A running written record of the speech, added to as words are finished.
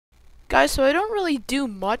Guys, so I don't really do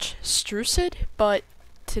much Strucid, but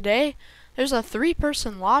today there's a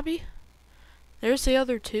 3-person lobby. There's the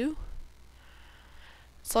other two.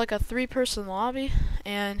 It's like a 3-person lobby,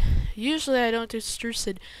 and usually I don't do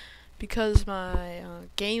Strucid because my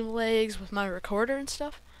game lags with my recorder and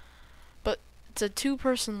stuff. But it's a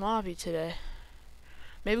 2-person lobby today.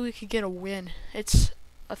 Maybe we could get a win. It's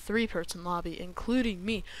a 3-person lobby, including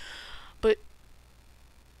me. But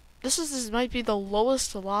this might be the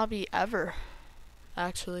lowest lobby ever,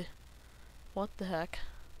 actually. What the heck?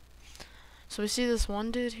 So we see this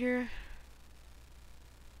one dude here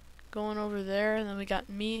going over there, and then we got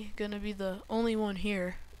me gonna be the only one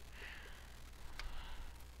here.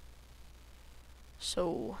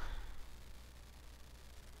 So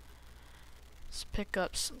let's pick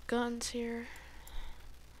up some guns here.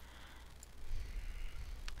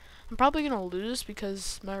 I'm probably gonna lose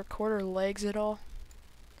because my recorder lags it all.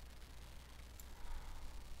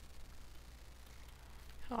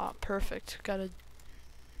 Ah, perfect. Got a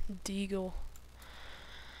deagle.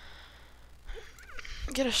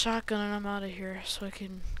 Get a shotgun and I'm out of here so I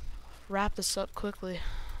can wrap this up quickly.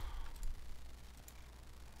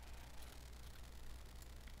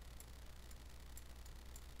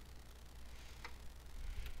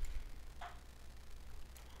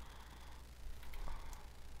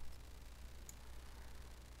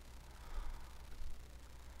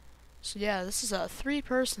 So yeah, this is a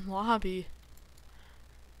 3-person lobby.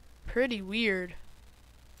 Pretty weird.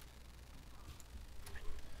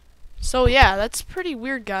 So yeah, that's pretty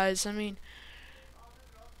weird, guys. I mean,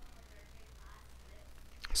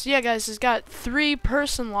 so yeah, guys, it's got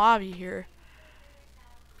 3-person lobby here.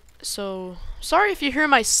 So sorry if you hear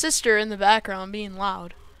my sister in the background being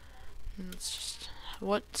loud. It's just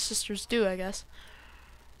what sisters do, I guess.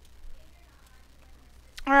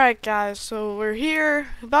 Alright, guys, so we're here,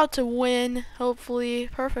 about to win, hopefully.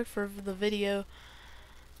 Perfect for the video.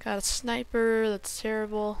 Got a sniper, that's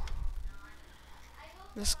terrible.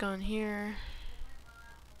 This gun here.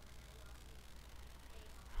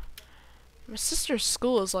 My sister's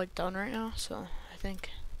school is like done right now, so I think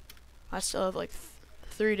I still have like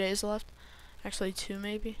 3 days left. Actually 2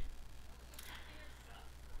 maybe.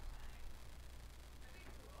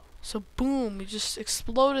 So boom, we just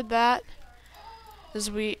exploded that. As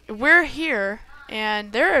we're here,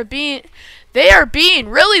 and they are being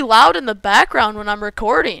really loud in the background when I'm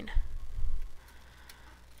recording.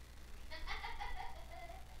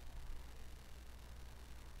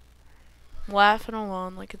 Laughing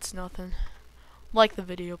alone like it's nothing. Like the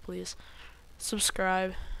video, please.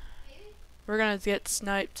 Subscribe. We're gonna get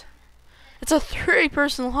sniped. It's a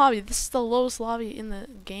 3-person lobby. This is the lowest lobby in the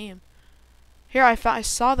game. Here, I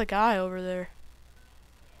saw the guy over there.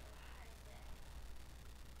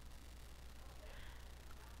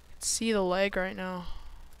 See the leg right now.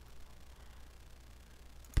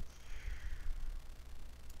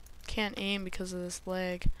 Can't aim because of this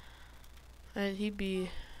leg. And he'd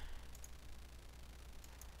be.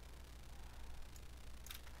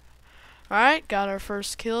 Alright, got our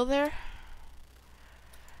first kill there.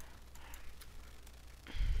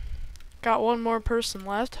 Got one more person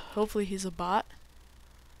left. Hopefully he's a bot.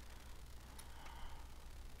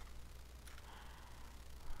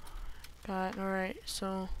 Alright,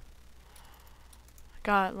 so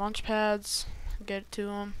got launch pads, get to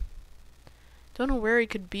him. Don't know where he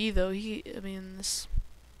could be though. I mean this.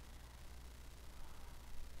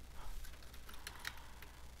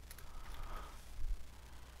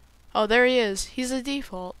 Oh, there he is. He's a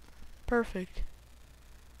default. Perfect.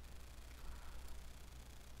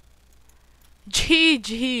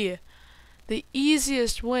 GG. The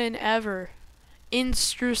easiest win ever in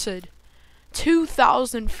Strucid.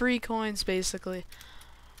 2,000 free coins basically.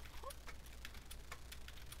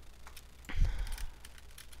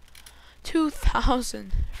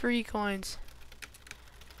 $2,000 free coins.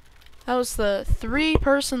 That was the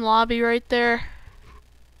 3-person lobby right there.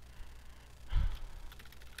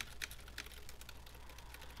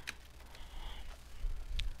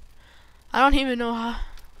 I don't even know how.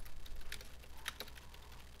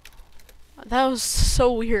 That was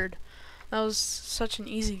so weird. That was such an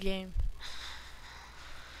easy game.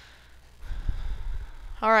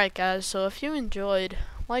 Alright, guys, so if you enjoyed,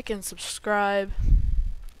 like and subscribe.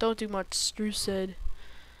 Don't do much Strucid.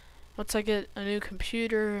 Once I get a new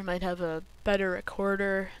computer, I might have a better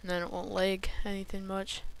recorder, and then it won't lag anything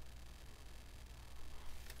much.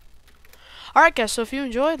 Alright, guys, so if you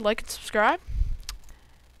enjoyed, like and subscribe.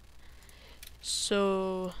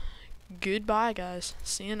 So, goodbye, guys.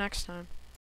 See you next time.